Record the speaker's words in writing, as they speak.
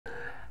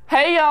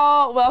Hey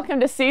y'all, welcome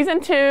to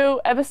season 2,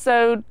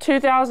 episode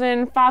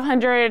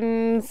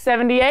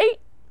 2578.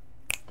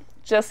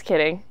 Just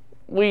kidding.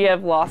 We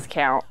have lost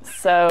count.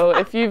 So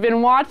if you've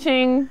been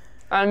watching,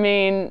 I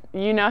mean,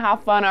 you know how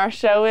fun our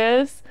show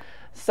is.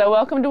 So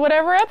welcome to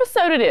whatever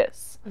episode it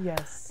is.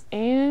 Yes.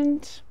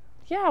 And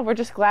yeah, we're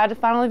just glad to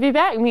finally be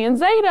back, me and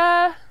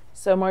Zeta.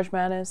 So March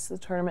Madness, the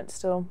tournament's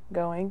still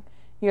going.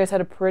 You guys had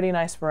a pretty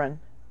nice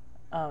run.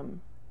 You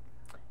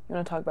want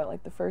to talk about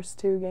like the first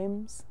 2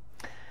 games?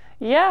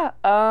 Yeah,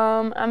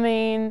 I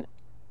mean,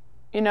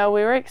 you know,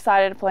 we were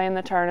excited to play in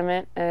the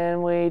tournament,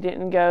 and we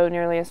didn't go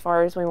nearly as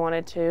far as we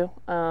wanted to.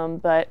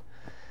 But,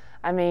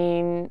 I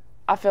mean,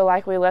 I feel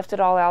like we left it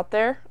all out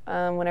there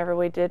whenever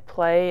we did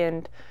play,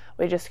 and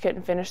we just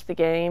couldn't finish the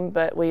game.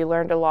 But we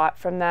learned a lot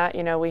from that.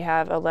 You know, we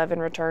have 11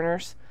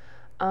 returners,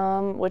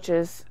 which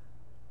is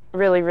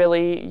really,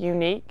 really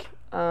unique.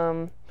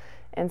 And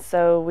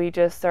so we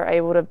just are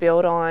able to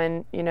build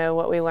on, you know,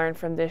 what we learned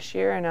from this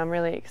year, and I'm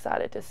really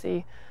excited to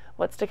see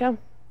what's to come.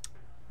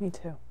 Me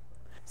too.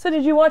 So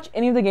did you watch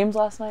any of the games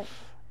last night?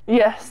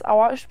 Yes, I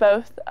watched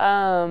both.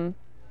 They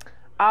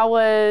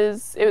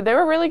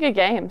were really good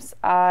games.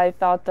 I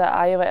thought the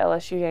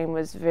Iowa-LSU game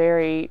was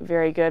very,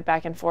 very good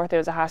back and forth. It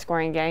was a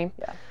high-scoring game,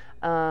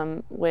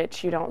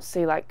 which you don't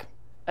see like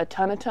a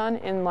ton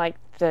in like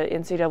the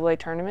NCAA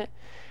tournament.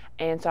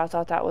 And so I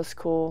thought that was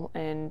cool.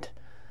 And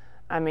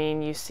I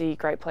mean, you see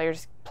great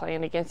players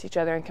playing against each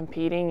other and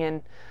competing,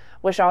 and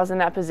wish I was in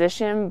that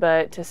position,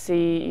 but to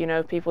see, you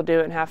know, people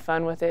do it and have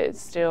fun with it,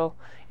 it's still,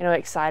 you know,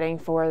 exciting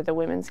for the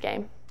women's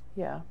game.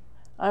 Yeah.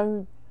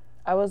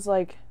 I was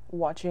like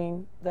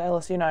watching the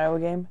LSU and Iowa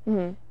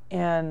game,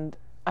 and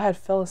I had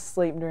fell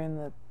asleep during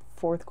the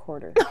 4th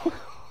quarter.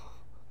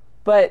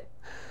 But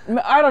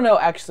I don't know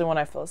actually when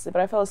I fell asleep,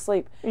 but I fell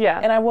asleep. Yeah.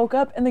 And I woke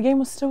up and the game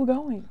was still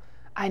going.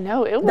 I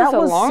know, it was that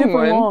a was long super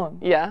one. long.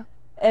 Yeah.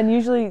 And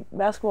usually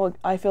basketball,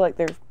 I feel like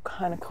they're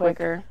kind of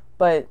Quicker.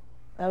 but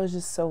that was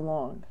just so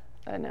long.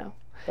 I know.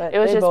 But it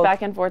was they just both,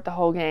 back and forth the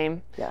whole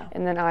game. Yeah.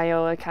 And then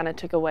Iowa kind of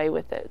took away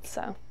with it,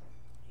 so.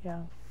 Yeah.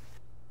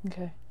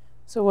 Okay.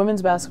 So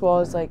women's basketball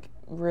is like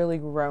really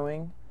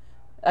growing.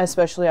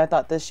 Especially I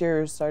thought this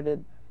year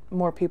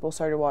more people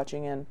started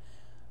watching and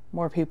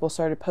more people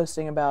started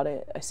posting about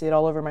it. I see it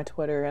all over my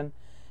Twitter, and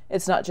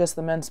it's not just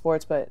the men's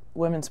sports, but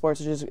women's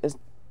sports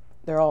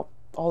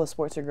all the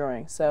sports are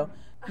growing. So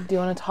do you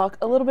want to talk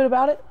a little bit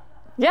about it?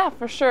 Yeah,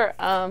 for sure.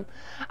 I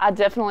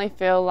definitely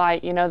feel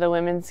like, you know, the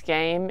women's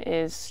game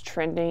is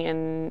trending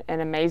in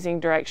an amazing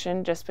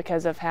direction just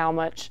because of how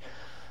much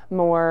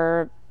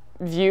more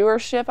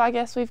viewership, I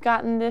guess, we've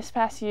gotten this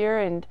past year.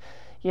 And,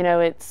 you know,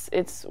 it's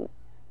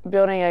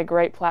building a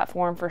great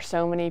platform for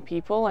so many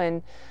people.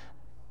 And,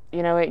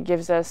 you know, it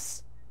gives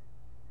us,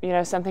 you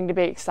know, something to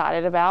be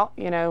excited about.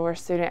 You know, we're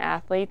student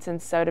athletes, and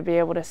so to be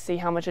able to see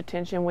how much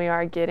attention we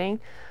are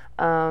getting,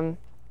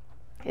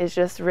 is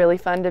just really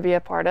fun to be a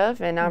part of,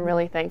 and I'm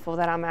really thankful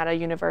that I'm at a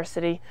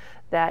university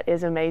that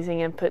is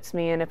amazing and puts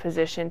me in a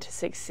position to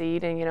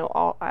succeed in, you know,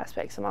 all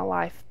aspects of my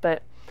life.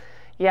 But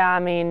yeah,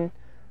 I mean,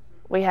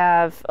 we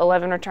have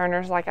 11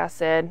 returners, like I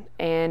said,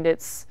 and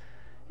it's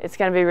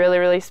going to be really,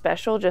 really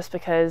special just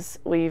because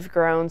we've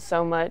grown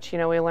so much. You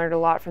know, we learned a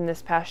lot from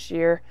this past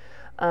year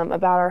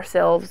about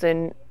ourselves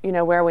and, you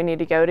know, where we need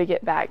to go to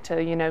get back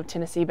to, you know,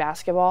 Tennessee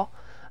basketball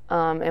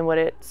and what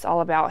it's all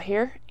about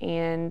here.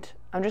 And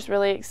I'm just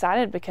really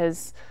excited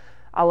because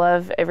I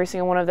love every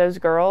single one of those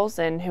girls,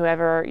 and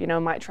whoever, you know,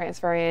 might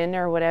transfer in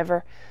or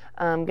whatever,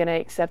 I'm going to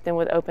accept them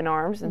with open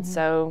arms. And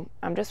so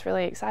I'm just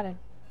really excited.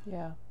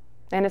 Yeah.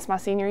 And it's my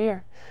senior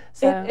year.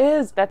 So it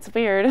is. That's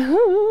weird.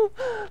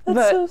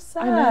 That's so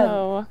sad. I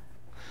know.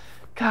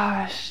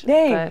 Gosh.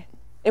 Dang. But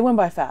it went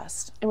by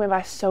fast. it went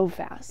by so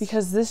fast.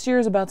 Because this year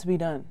is about to be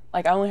done.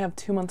 Like, I only have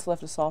 2 months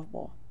left of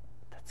softball.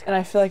 And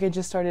I feel like I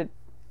just started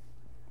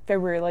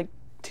February, like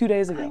 2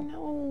 days ago. I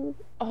know.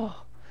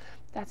 Oh,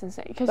 that's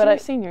insane. Because But you're a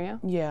senior, yeah?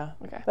 Yeah.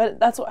 Okay. But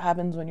that's what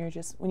happens when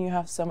you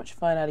have so much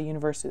fun at a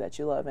university that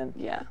you love and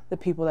Yeah, the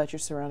people that you're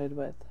surrounded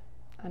with.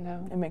 I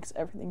know. It makes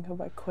everything go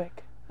by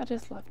quick. I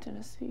just love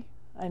Tennessee.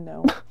 I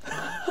know.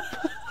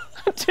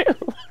 I do.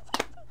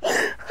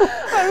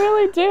 I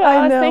really do.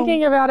 I was know.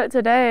 thinking about it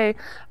today.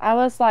 I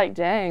was like,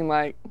 dang,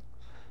 like,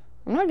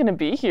 I'm not going to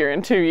be here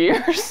in 2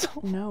 years.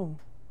 No.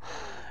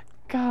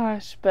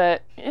 Gosh,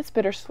 but it's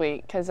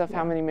bittersweet because of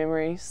how many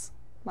memories,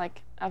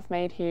 like, I've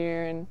made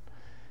here and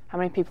how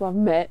many people I've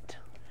met.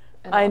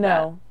 And I all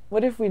know.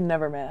 What if we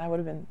never met? That would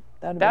have been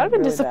That would have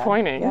been really bad.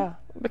 disappointing. Yeah.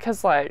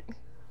 Because, like,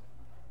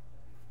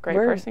 great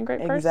person.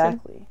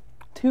 Exactly.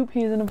 2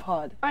 peas in a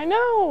pod. I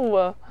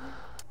know.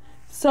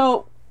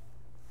 So,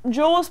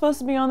 Joel was supposed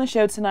to be on the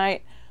show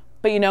tonight,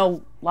 but you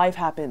know, life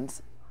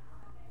happens.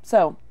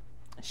 So,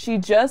 she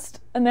just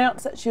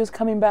announced that she was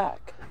coming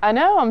back. I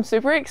know. I'm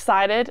super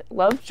excited.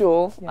 Love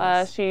Jewel.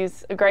 Yes.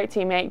 She's a great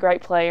teammate,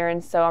 great player,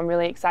 and so I'm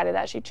really excited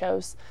that she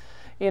chose,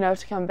 you know,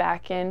 to come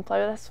back and play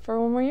with us for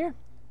 1 more year.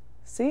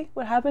 See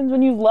what happens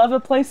when you love a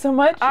place so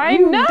much? I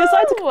you know.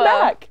 decide to come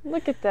back.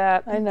 Look at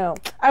that. I know.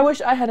 I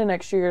wish I had an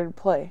extra year to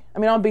play. I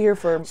mean, I'll be here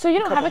for. So you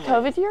don't have a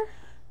COVID year?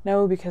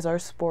 No, because our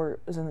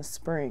sport was in the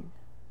spring.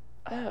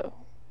 Oh,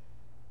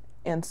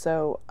 And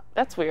so,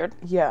 that's weird.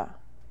 yeah,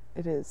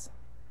 it is.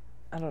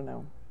 I don't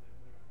know.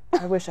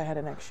 I wish I had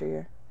an extra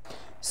year.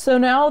 So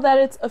now that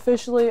it's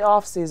officially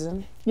off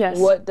season, Yes.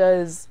 what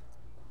does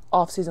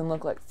off season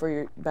look like for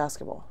your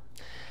basketball?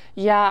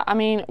 Yeah, I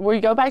mean, we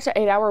go back to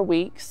 8-hour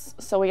weeks,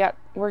 so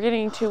we're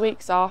getting 2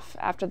 weeks off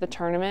after the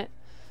tournament.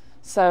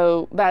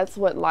 So that's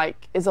what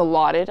like is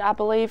allotted, I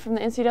believe, from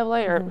the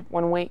NCAA, or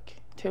 1 week,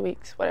 2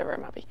 weeks, whatever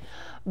it might be.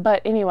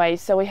 But anyway,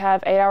 so we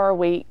have 8-hour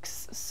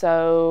weeks.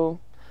 So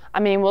I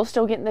mean, we'll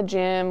still get in the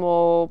gym.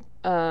 We'll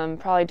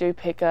probably do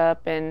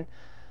pickup, and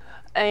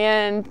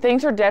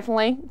things are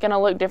definitely gonna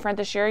look different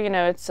this year. You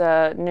know, it's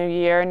a new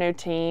year, new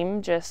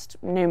team,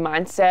 just new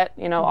mindset.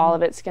 You know, all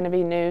of it's gonna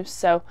be new.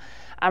 So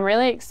I'm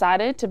really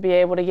excited to be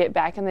able to get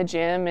back in the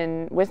gym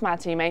and with my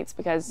teammates,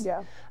 because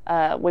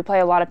we play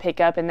a lot of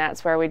pickup, and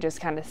that's where we just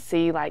kind of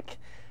see like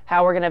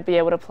how we're gonna be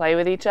able to play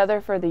with each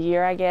other for the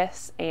year, I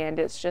guess. And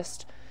it's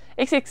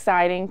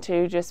exciting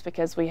too, just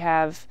because we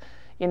have,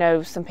 you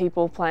know, some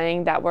people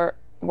playing that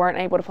weren't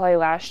able to play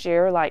last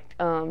year, like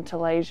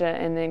Talasia,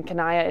 and then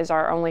Kanaya is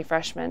our only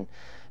freshman,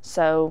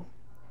 so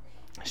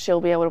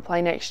she'll be able to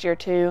play next year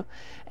too.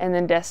 And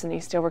then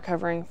Destiny's still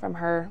recovering from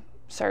her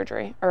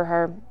surgery, or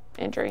her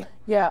injury.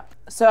 Yeah.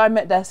 So I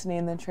met Destiny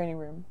in the training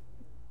room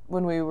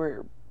when we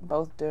were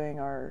both doing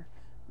our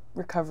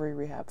recovery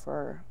rehab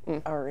for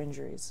our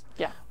injuries.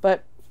 Yeah.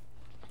 But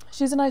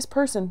she's a nice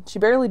person. She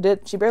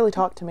barely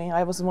talked to me.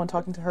 I was the one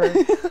talking to her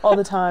all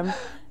the time.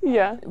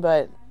 Yeah.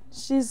 But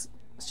she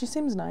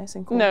seems nice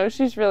and cool. No,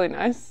 she's really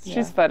nice. Yeah.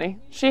 She's funny.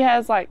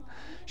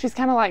 She's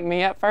kind of like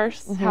me at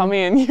first, how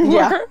me and you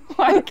were.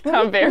 Like,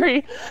 I'm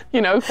very,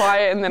 you know,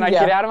 quiet, and then I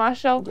get out of my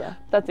shell. Yeah.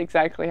 That's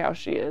exactly how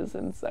she is,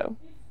 and so,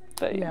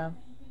 but Yeah.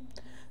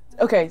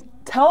 Okay,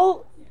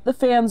 tell the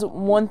fans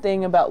one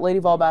thing about Lady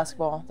Vol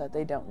basketball that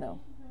they don't know.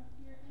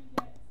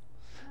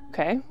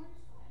 Okay.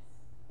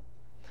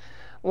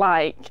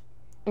 Like,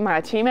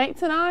 my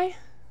teammates and I?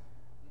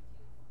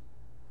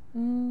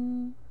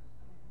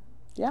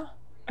 Yeah.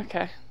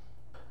 Okay.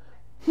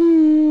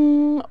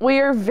 We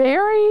are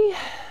very,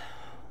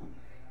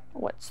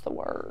 what's the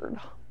word?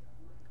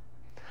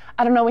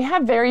 I don't know, we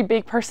have very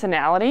big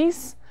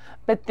personalities,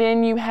 but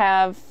then you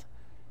have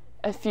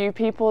a few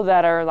people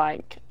that are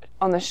like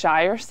on the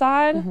shyer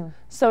side.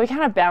 So we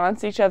kind of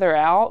balance each other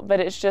out,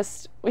 but it's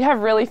just, we have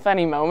really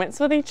funny moments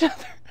with each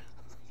other.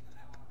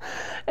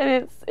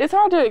 And it's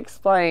hard to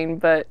explain,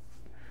 but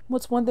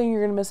What's one thing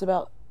you're going to miss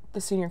about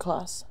the senior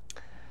class?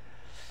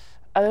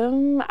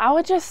 I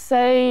would just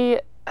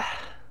say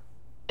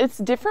it's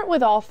different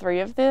with all three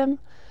of them,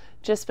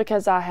 just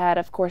because I had,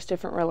 of course,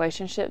 different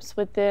relationships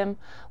with them.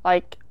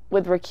 Like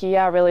with Rakia,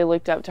 I really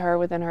looked up to her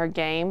within her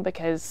game,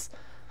 because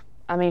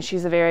I mean,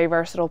 she's a very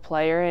versatile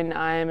player, and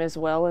I am as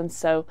well. And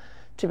so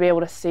to be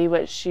able to see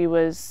what she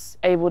was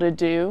able to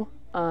do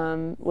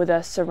with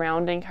us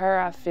surrounding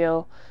her, I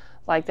feel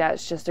like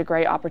that's just a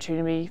great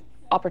opportunity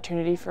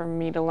for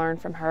me to learn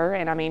from her.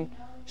 And I mean,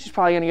 she's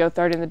probably going to go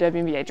third in the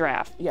WNBA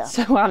draft. Yeah.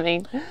 So I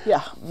mean,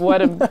 Yeah.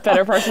 what a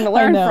better person to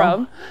learn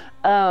know.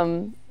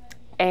 from.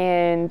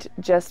 And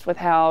just with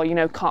how, you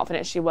know,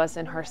 confident she was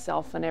in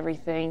herself and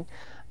everything.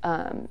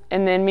 And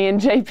then me and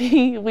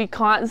JP, we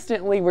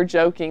constantly were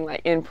joking,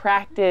 like in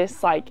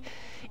practice, like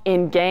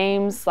in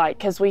games, like,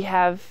 because we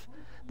have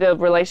the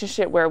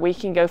relationship where we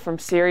can go from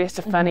serious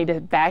to funny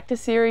to back to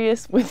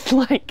serious with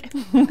like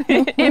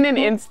in an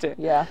instant.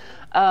 Yeah.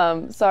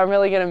 So I'm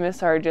really going to miss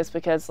her, just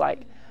because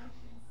like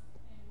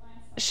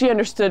she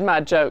understood my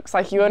jokes.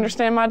 Like, you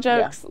understand my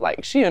jokes? Yeah.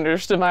 Like, she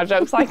understood my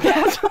jokes like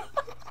that.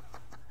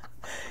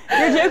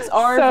 Your jokes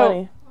are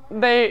funny.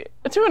 They,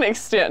 to an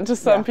extent, to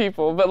some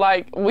people, but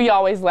like we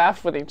always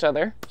laugh with each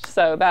other,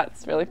 so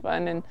that's really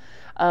fun.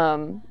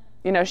 And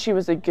you know, she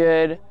was a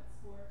good,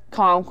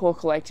 calm, cool,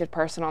 collected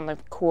person on the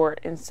court,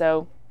 and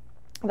so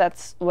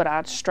that's what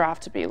I strive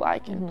to be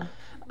like. And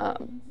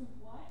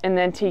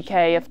then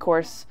TK, of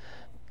course,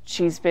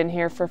 she's been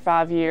here for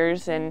 5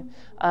 years, and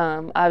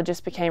I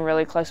just became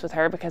really close with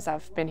her because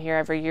I've been here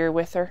every year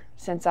with her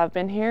since I've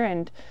been here,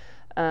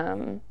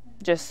 and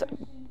just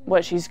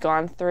what she's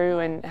gone through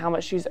and how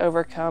much she's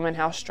overcome and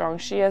how strong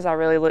she is. I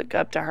really look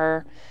up to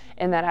her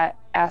in that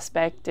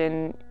aspect,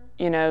 and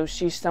you know,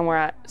 she's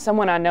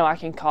someone I know I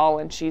can call,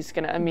 and she's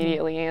going to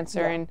immediately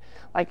answer and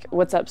like,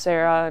 what's up,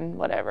 Sarah, and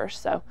whatever.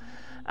 So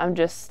I'm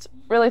just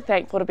really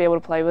thankful to be able to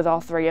play with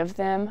all three of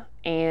them,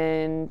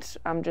 and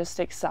I'm just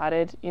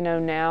excited, you know,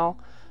 now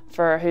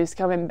for who's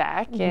coming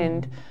back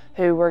and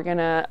who we're going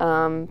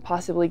to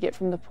possibly get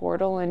from the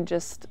portal and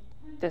just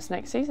this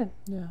next season.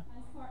 Yeah.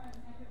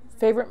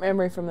 Favorite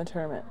memory from the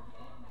tournament?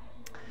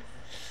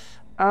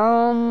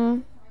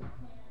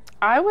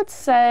 I would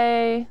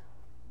say,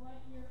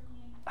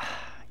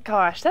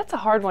 gosh, that's a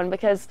hard one,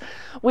 because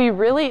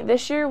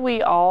this year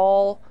we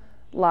all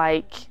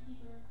like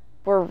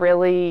were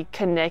really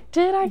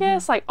connected, I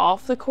guess, like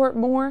off the court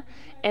more.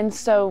 And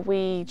so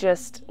we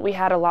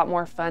had a lot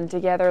more fun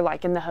together,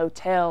 like in the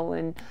hotel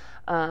and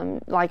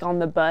like on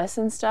the bus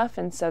and stuff.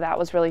 And so that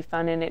was really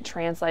fun, and it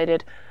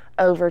translated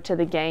over to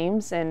the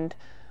games. And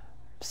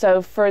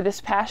so for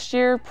this past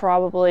year,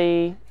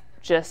 probably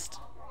just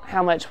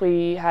how much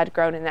we had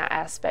grown in that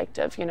aspect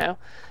of,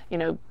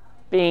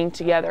 being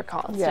together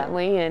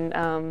constantly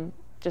and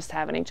just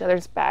having each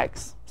other's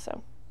backs.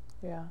 So,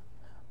 yeah.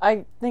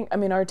 I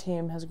mean, our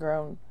team has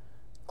grown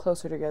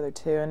closer together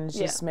too, and it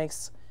just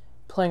makes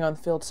playing on the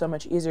field so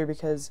much easier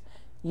because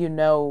you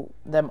know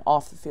them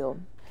off the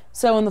field.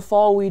 So in the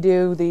fall we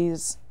do in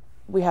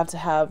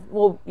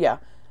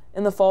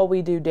the fall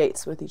we do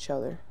dates with each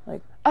other.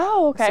 Like,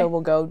 oh, okay. So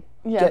we'll go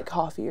get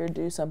coffee or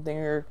do something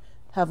or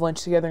have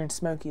lunch together in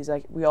Smokies.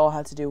 Like, we all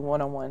have to do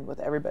one-on-one with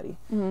everybody.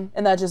 Mm-hmm.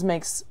 And that just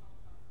makes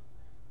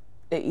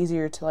it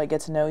easier to, like,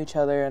 get to know each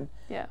other. And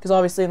because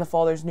obviously in the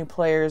fall there's new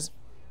players,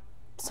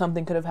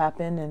 something could have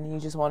happened and you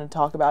just want to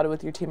talk about it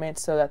with your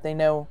teammates so that they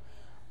know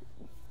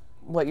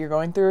what you're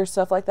going through or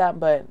stuff like that.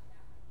 But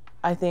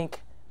I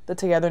think the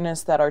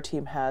togetherness that our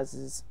team has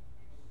is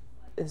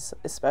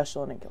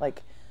special, and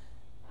like,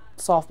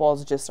 softball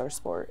is just our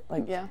sport.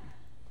 Like,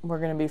 we're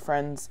going to be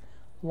friends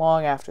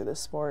long after this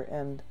sport,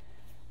 and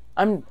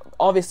I'm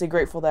obviously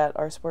grateful that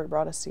our sport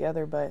brought us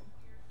together, but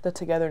the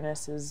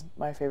togetherness is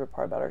my favorite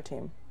part about our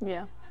team.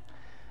 Yeah.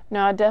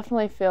 No, I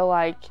definitely feel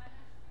like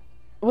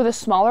with a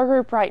smaller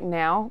group right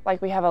now,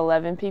 like, we have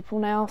 11 people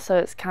now, so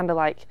it's kind of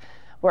like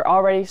we're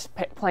already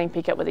playing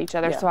pick-up with each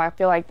other. Yeah. So I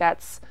feel like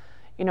that's,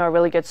 a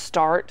really good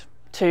start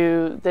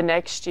to the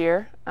next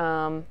year,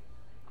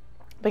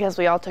 because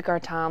we all took our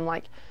time,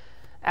 like,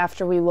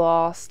 after we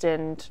lost,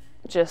 and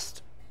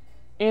just,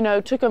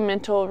 took a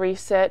mental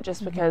reset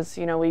just because,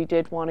 we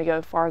did want to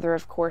go farther,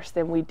 of course,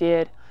 than we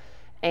did.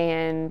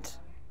 And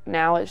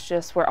now it's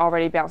just we're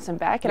already bouncing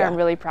back, and I'm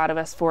really proud of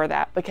us for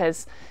that,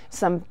 because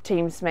some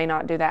teams may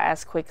not do that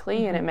as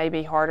quickly, and it may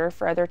be harder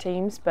for other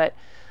teams, but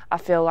I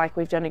feel like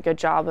we've done a good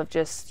job of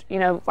just,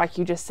 like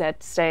you just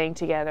said, staying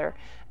together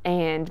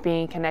and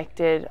being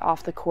connected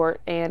off the court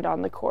and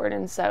on the court.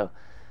 And so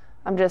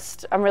I'm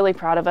really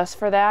proud of us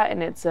for that,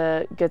 and it's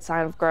a good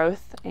sign of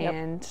growth.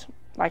 And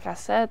like I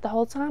said the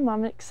whole time,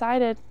 I'm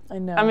excited. I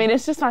know. I mean,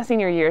 it's just my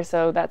senior year,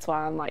 so that's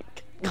why I'm,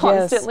 like,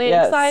 constantly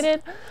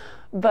excited.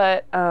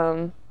 But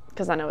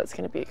because I know it's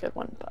going to be a good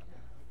one. But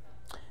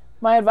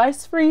my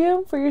advice for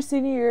you for your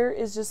senior year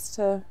is just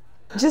to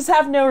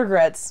have no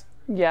regrets.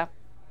 Yeah.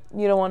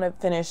 You don't want to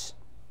finish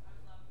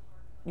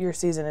your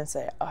season and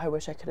say, oh, I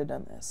wish I could have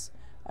done this.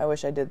 I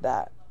wish I did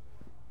that.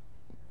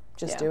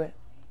 Just do it.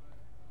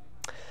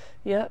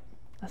 Yep.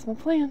 That's my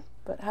plan.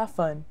 But have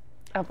fun.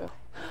 I will.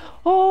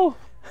 Oh,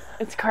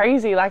 it's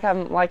crazy. Like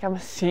I'm a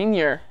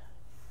senior.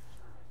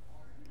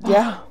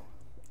 Yeah.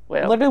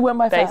 Well, literally went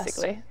by fast.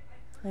 Basically.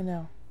 I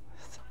know.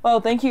 Well,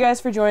 thank you guys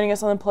for joining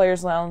us on the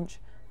Players Lounge.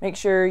 Make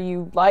sure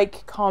you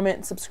like,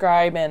 comment,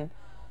 subscribe, and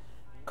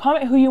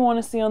comment who you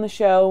want to see on the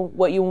show,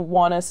 what you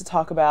want us to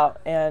talk about,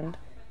 and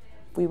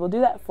we will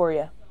do that for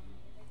you.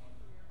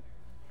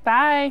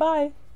 Bye. Bye.